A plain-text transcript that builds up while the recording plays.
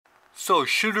So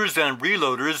shooters and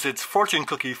reloaders, it's Fortune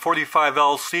Cookie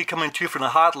 45LC coming to you from the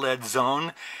hot lead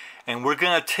zone, and we're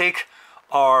going to take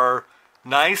our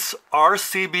nice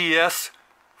RCBS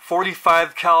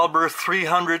 45 caliber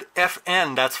 300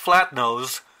 FN, that's flat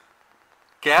nose,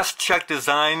 gas check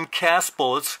design cast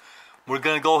bullets. We're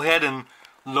going to go ahead and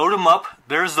load them up.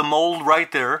 There's the mold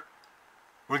right there.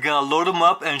 We're going to load them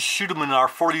up and shoot them in our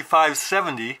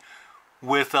 4570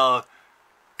 with a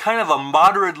kind of a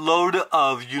moderate load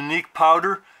of unique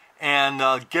powder, and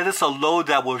get us a load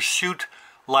that will shoot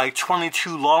like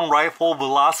 22 long rifle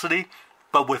velocity,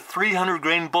 but with 300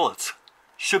 grain bullets.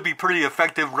 Should be pretty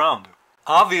effective round.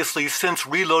 Obviously, since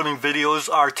reloading videos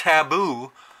are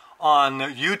taboo on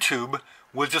YouTube,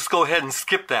 we'll just go ahead and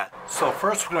skip that. So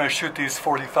first we're going to shoot these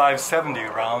 4570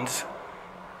 rounds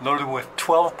loaded with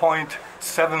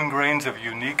 12.7 grains of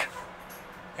unique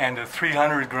and a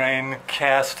 300 grain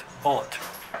cast bullet.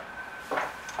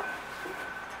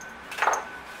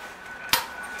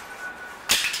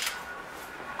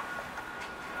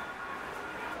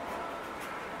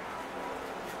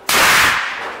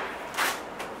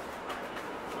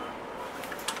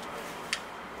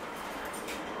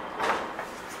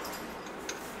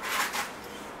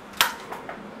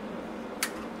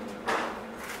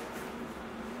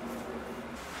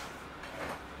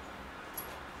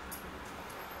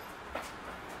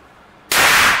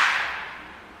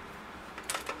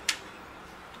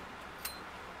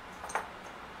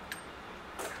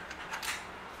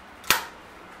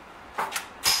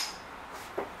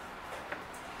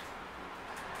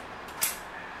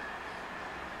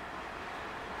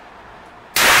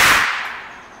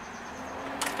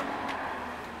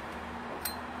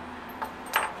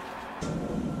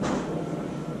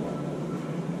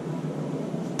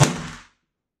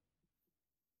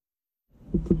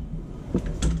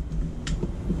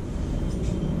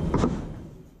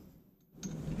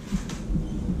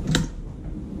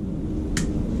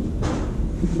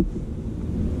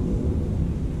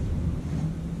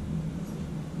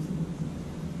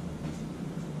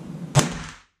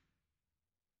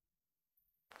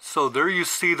 So there you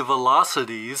see the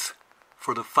velocities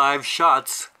for the 5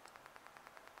 shots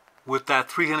with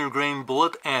that 300 grain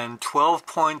bullet and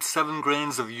 12.7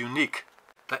 grains of unique.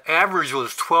 The average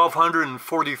was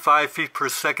 1,245 feet per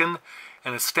second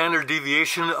and a standard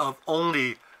deviation of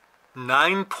only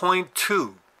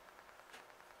 9.2.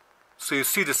 So you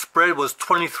see the spread was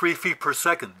 23 feet per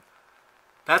second.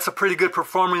 That's a pretty good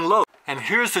performing load. And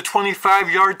here's the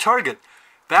 25-yard target.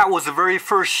 That was the very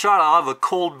first shot out of a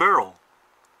cold barrel.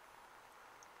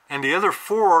 And the other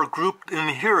 4 are grouped in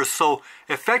here, so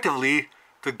effectively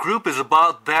the group is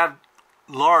about that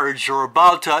large, or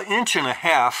about an inch and a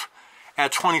half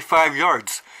at 25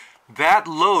 yards. That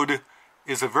load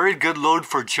is a very good load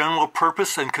for general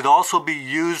purpose and could also be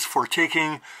used for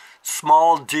taking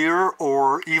small deer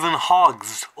or even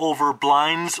hogs over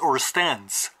blinds or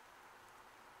stands.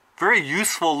 Very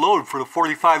useful load for the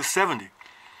 4570.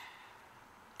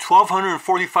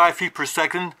 1,245 feet per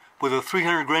second with a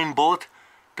 300 grain bullet.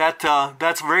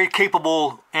 That's very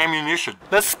capable ammunition.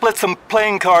 Let's split some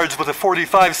playing cards with a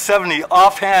 4570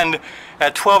 offhand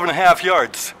at 12.5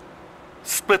 yards.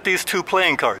 Split these 2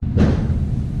 playing cards.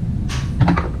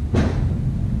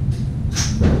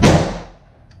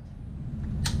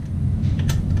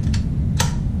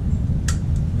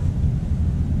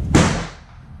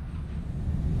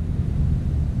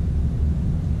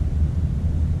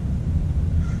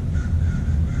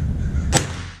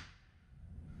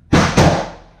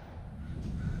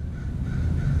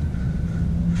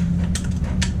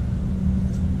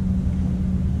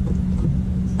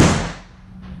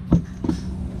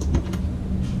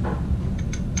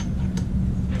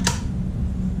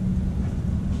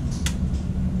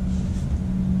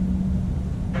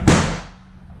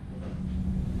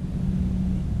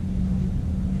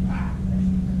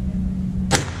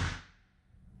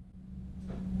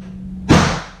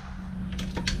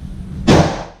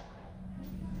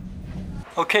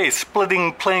 Okay,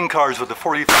 splitting playing cards with the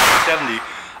 4570.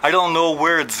 I don't know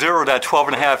where it zeroed at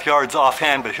 12.5 yards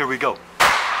offhand, but here we go.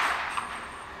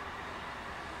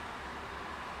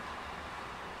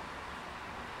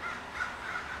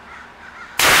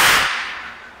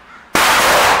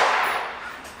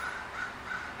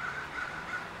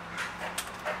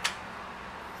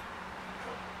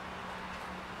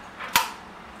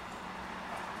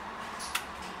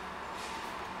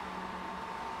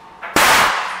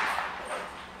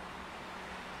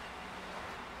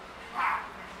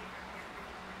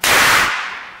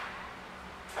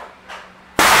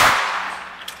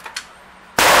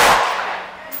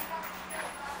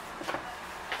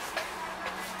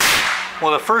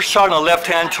 Well, the first shot on the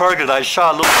left-hand target, I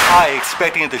shot a little high,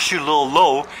 expecting it to shoot a little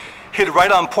low, hit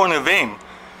right on point of aim.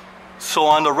 So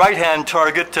on the right-hand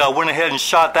target, went ahead and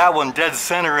shot that one dead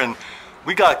center, and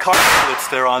we got cartridge bullets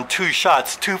there on 2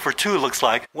 shots, 2 for 2 looks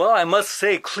like. Well, I must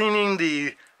say, cleaning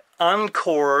the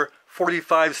Encore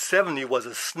 4570 was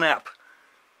a snap.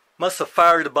 Must have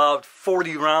fired about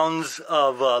 40 rounds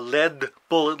of lead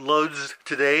bullet loads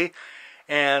today,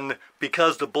 and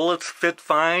because the bullets fit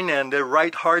fine and they're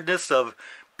right hardness of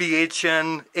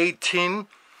BHN 18,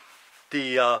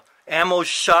 the ammo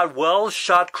shot well,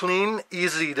 shot clean,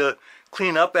 easy to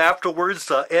clean up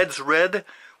afterwards. Ed's red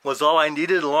was all I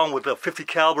needed, along with a 50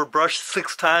 caliber brush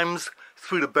 6 times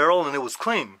through the barrel, and it was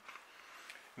clean.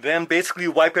 Then basically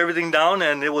wipe everything down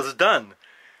and it was done.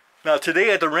 Now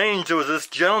today at the range there was this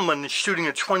gentleman shooting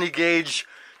a 20 gauge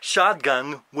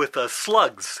shotgun with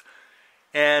slugs,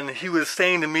 and he was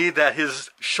saying to me that his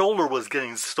shoulder was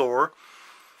getting sore.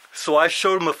 So I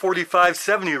showed him a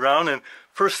 4570 round, and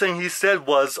first thing he said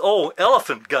was, "Oh,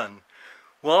 elephant gun."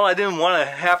 Well, I didn't want to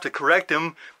have to correct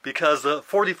him because the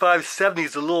 4570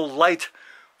 is a little light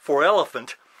for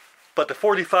elephant, but the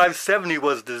 4570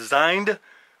 was designed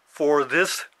for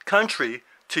this country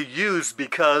to use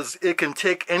because it can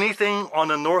take anything on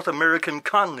the North American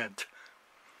continent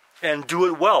and do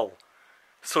it well.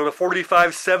 So the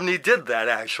 4570 did that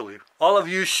actually. All of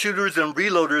you shooters and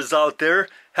reloaders out there,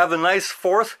 have a nice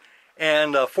 4th,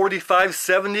 and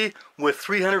 4570 with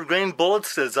 300 grain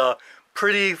bullets is a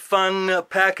pretty fun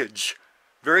package.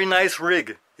 Very nice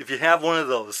rig if you have one of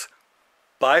those.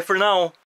 Bye for now.